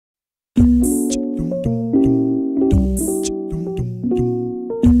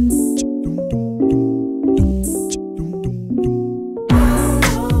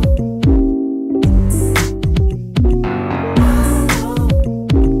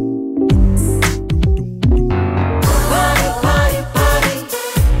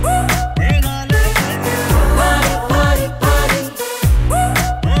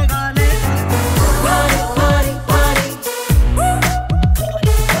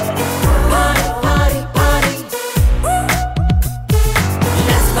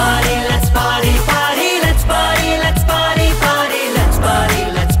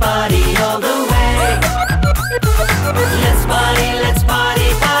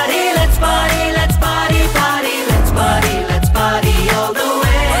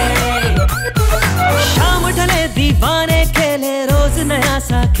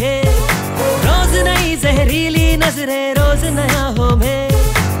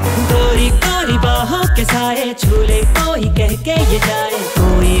साए, झूले कोई कह के ये जाए,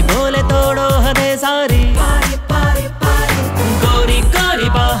 कोई बोले तोड़ो हदें सारी। गोरी गोरी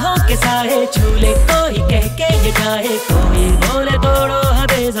बाहों के साए, झूले कोई कह के ये जाए, कोई बोले तोड़ो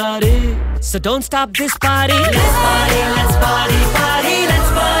हदें सारी। So don't stop this party. Let's party, let's party, party,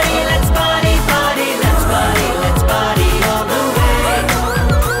 let's party, let's party, party, let's party, let's party all the way.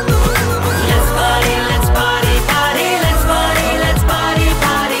 Let's party, let's party, party, let's party, let's party,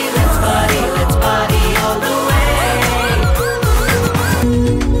 party, let's party, let's party all the way.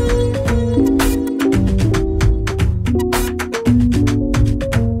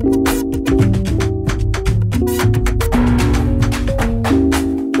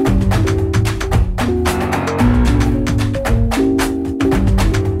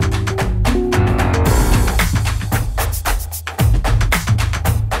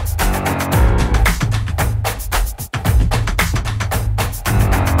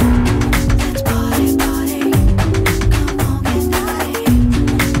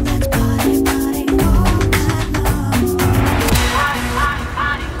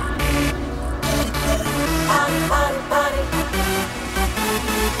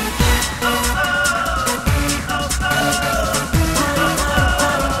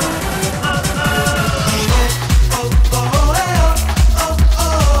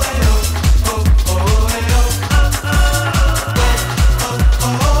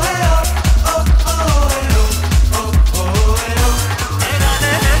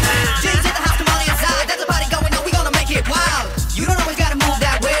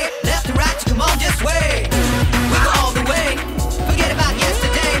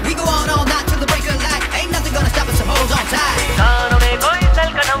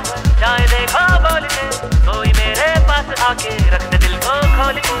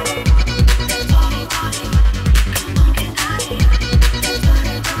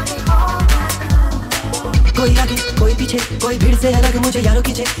 कोई आगे कोई पीछे, कोई भीड़ से अलग मुझे यारों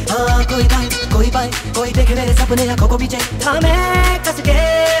खींचे। हाँ कोई दाएं कोई बाएं, कोई देखे मेरे सपने आंखों को पीछे। थामे कस के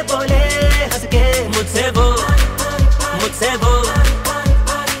बोले हंस के मुझसे वो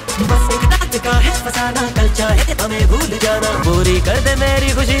बस एक दांत का है फसाना, कल चाहे कि हमें भूल जाना, पूरी कर दे मेरी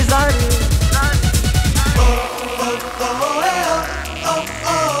खुशी सारी।